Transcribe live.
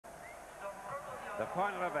the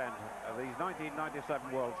final event of these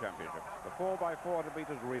 1997 World Championships, the 4x400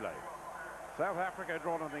 meters relay. South Africa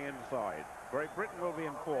drawn on the inside. Great Britain will be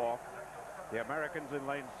in 4, the Americans in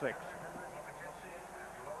lane 6.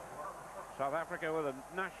 South Africa with a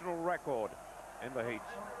national record in the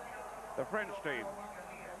heats. The French team,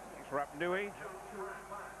 it's Rapnouil,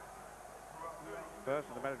 first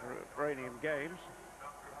in the Mediterranean Games,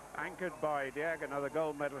 anchored by Diagana, the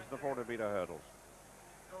gold medalist in the 400-meter hurdles.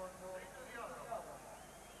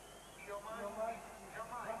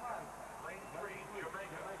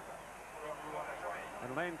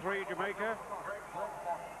 In lane 3, Jamaica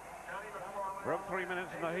broke 3 minutes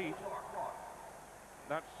in the heat.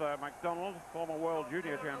 That's McDonald, former world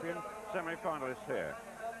junior champion, semi-finalist here.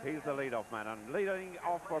 He's the lead-off man, and leading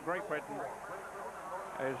off for Great Britain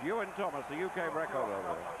is Ewan Tomasz, the UK record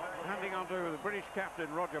holder, handing on to the British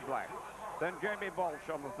captain Roger Black. Then Jamie Baulch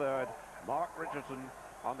on the third, Marc Richardson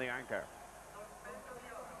on the anchor.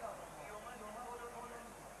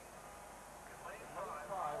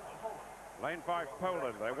 Lane 5,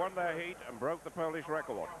 Poland. They won their heat and broke the Polish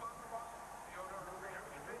record.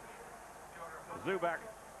 Czubak,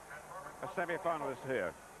 a semi-finalist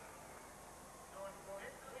here.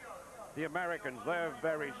 The Americans, they're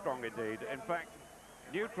very strong indeed. In fact,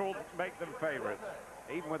 neutrals make them favourites,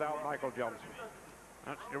 even without Michael Johnson.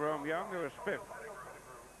 That's Jerome Young, who was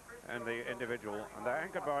 5th in the individual, and they're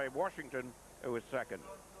anchored by Washington, who was 2nd.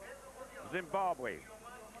 Zimbabwe,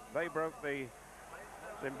 they broke the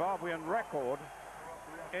Zimbabwean record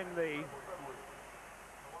in the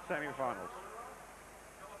semi-finals.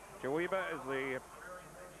 Czubak is the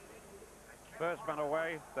first man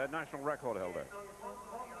away, their national record holder.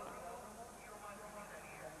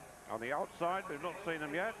 On the outside, we've not seen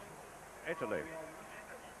them yet, Italy.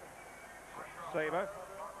 Saber,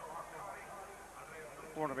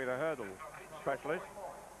 400-meter hurdle specialist.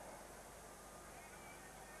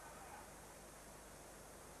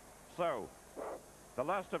 So, the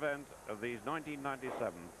last event of these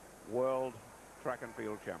 1997 World Track and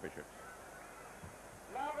Field Championships.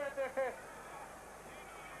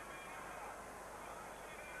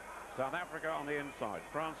 South Africa on the inside,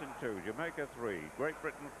 France in 2, Jamaica 3, Great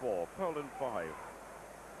Britain 4, Poland 5,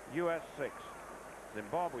 US 6,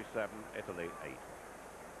 Zimbabwe 7, Italy 8.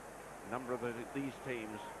 A number of these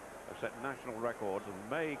teams have set national records and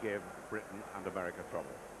may give Britain and America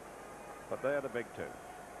trouble. But they're the big two.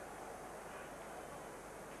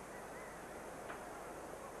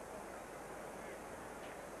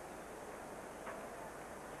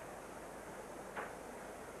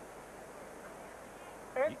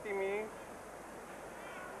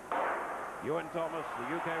 Ewan Tomasz, the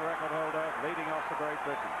UK record holder, leading off for Great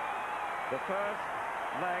Britain. The first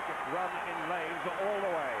leg run in lanes all the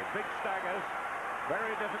way. Big staggers,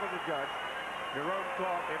 very difficult to judge. Jerome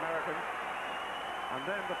Clarke, the American. And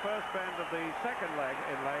then the first bend of the second leg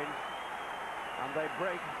in lanes, and they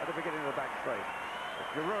break at the beginning of the back straight.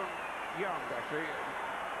 It's Jerome Young, actually,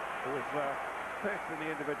 who was 5th in the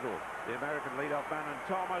individual, the American lead-off man, and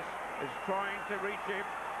Tomasz is trying to reach him.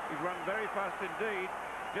 He's run very fast indeed.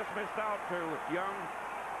 Just missed out to Young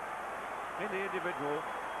in the individual.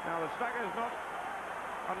 Now the stagger is not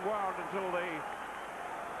unwound until the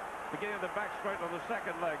beginning of the back straight on the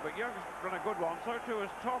second leg, but Young's run a good one. So too is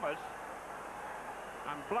Tomasz.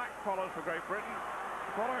 And Black follows for Great Britain.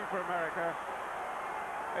 Following for America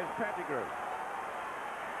is Pettigrew.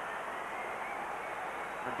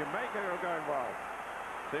 And Jamaica are going well.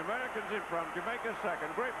 The Americans in front, Jamaica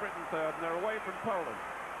 2nd, Great Britain 3rd, and they're away from Poland.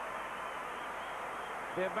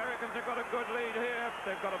 The Americans have got a good lead here.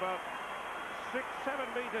 They've got about 6-7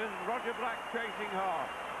 meters. Roger Black chasing hard.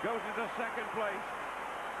 Goes into 2nd place.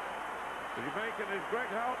 The Jamaican is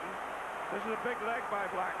Greg Haughton. This is a big leg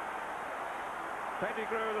by Black.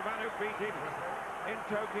 Pettigrew, the man who beat him in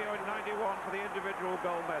Tokyo in '91 for the individual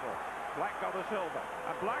gold medal. Black got the silver.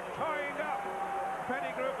 And Black tying up.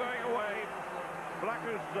 Pettigrew going away. Black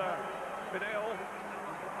has been ill.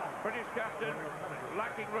 British captain,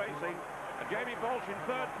 lacking racing. And Jamie Baulch in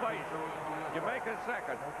 3rd place. Jamaica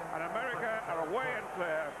 2nd. And America are away and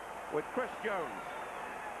clear with Chris Jones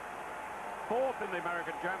 4th in the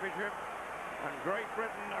American Championship. And Great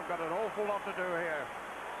Britain have got an awful lot to do here.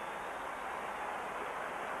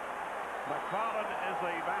 McFarlane is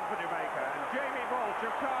the man for Jamaica. And Jamie Baulch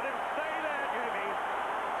of Cardiff. Stay there, Jamie.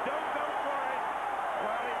 Don't go for it.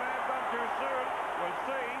 Well, he may have gone too soon. We'll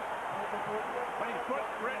see. But he's put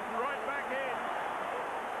Britain right back in.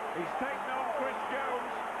 He's taken on Chris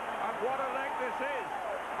Jones, and what a leg this is.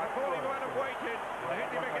 I thought he might have waited to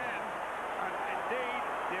hit him again, and indeed,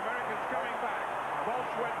 the American's coming back.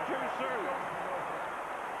 Baulch went too soon.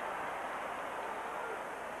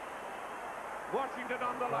 Washington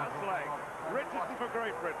on the last leg. Richardson for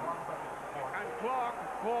Great Britain. And Clarke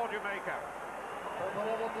for Jamaica.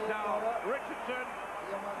 Now, Richardson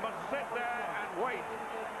must sit there and wait.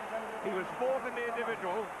 He was fourth in the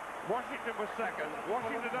individual. Washington was second.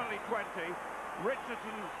 Washington only 20.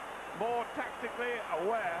 Richardson more tactically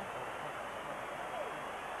aware.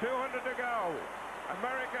 200 to go.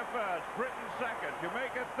 America first, Britain second,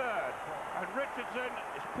 Jamaica third. And Richardson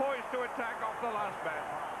is poised to attack off the last bend.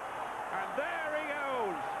 And there he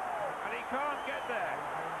goes. And he can't get there.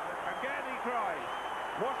 Again he tries.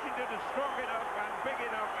 Washington is strong enough and big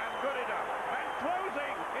enough and good enough. And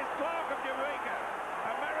closing is Clarke of Jamaica.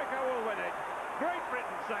 America will win it. Great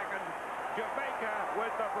Britain second. Jamaica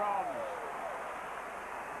with the bronze.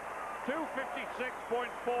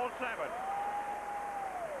 2:56.47.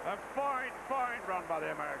 A fine, fine run by the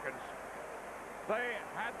Americans. They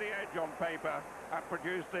had the edge on paper and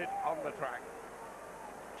produced it on the track.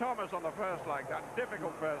 Tomasz on the first leg, that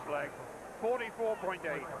difficult first leg,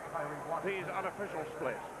 44.8. These unofficial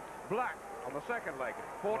splits. Black on the second leg,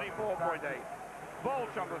 44.8.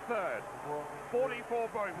 Baulch on the third,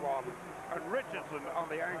 44.1. And Richardson on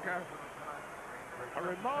the anchor, a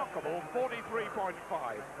remarkable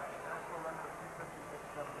 43.5.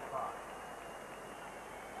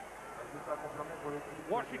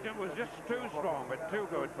 Washington was just too strong but too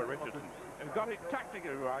good for Richardson. He got it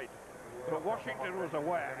tactically right, but Washington was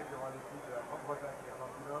aware.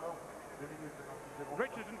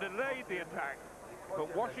 Richardson delayed the attack,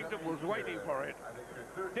 but Washington was waiting for it,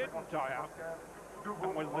 didn't tie up,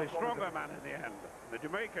 and was the stronger man in the end. The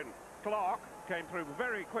Jamaican Clarke came through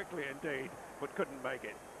very quickly indeed, but couldn't make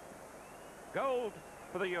it. Gold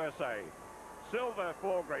for the USA, silver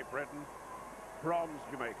for Great Britain, bronze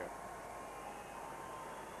Jamaica.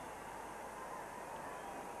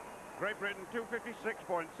 Great Britain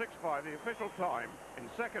 2:56.65, the official time, in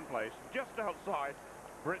second place, just outside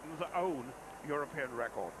Britain's own European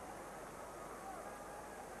record.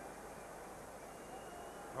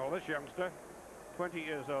 Well, this youngster, 20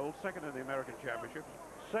 years old, second in the American Championship,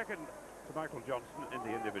 second to Michael Johnson in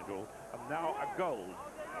the individual, and now a gold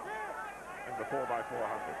in the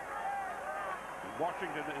 4x400. And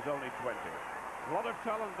Washington is only 20. A lot of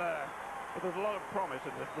talent there, but there's a lot of promise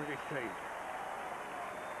in this British team.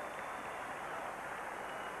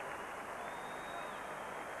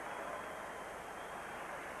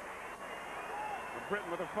 Britain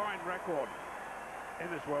with a fine record in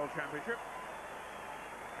this World Championship.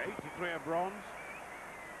 83 of bronze,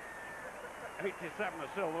 87 of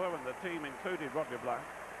silver when the team included Roger Black,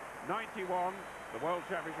 91 the World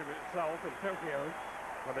Championship itself in Tokyo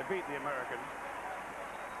where they beat the Americans.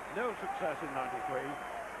 No success in 93,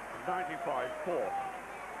 and 95 fourth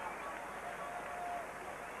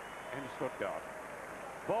in Stuttgart.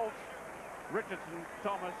 Baulch, Richardson,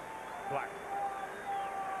 Tomasz, Black.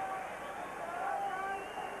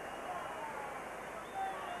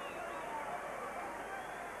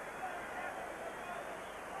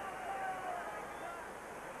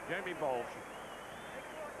 Jamie Baulch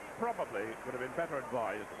probably would have been better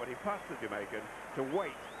advised when he passed the Jamaican to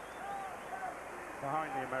wait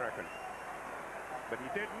behind the American. But he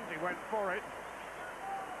didn't, he went for it,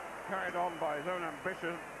 carried on by his own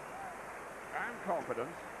ambition and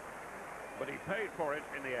confidence, but he paid for it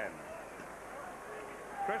in the end.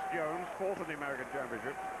 Chris Jones, fourth in the American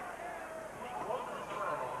Championship,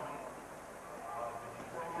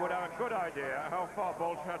 would have a good idea how far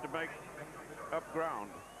Baulch had to make up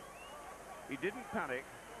ground. He didn't panic,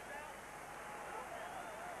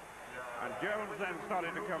 and Jones then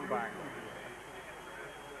started to come back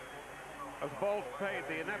as Baulch paid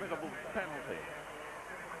the inevitable penalty.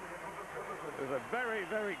 It was a very,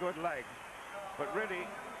 very good leg, but really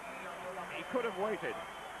he could have waited.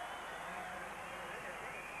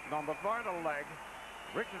 And on the final leg,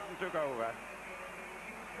 Richardson took over.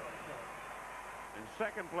 In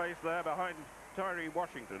second place there behind Tyree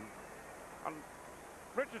Washington. And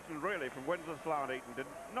Richardson really, from Windsor, Slough and Eton, did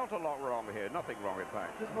not a lot wrong here, nothing wrong in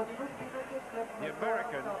fact. The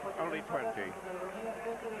American, only 20,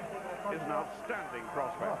 is an outstanding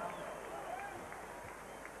prospect.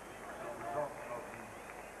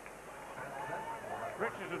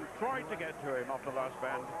 Richardson tried to get to him off the last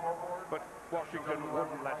bend, but Washington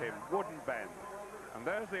wouldn't let him, wouldn't bend. And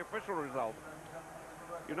there's the official result.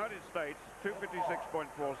 United States,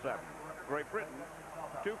 2:56.47. Great Britain,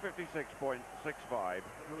 2:56.65.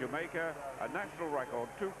 Jamaica, a national record,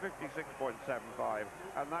 2:56.75.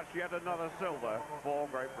 And that's yet another silver for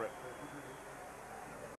Great Britain.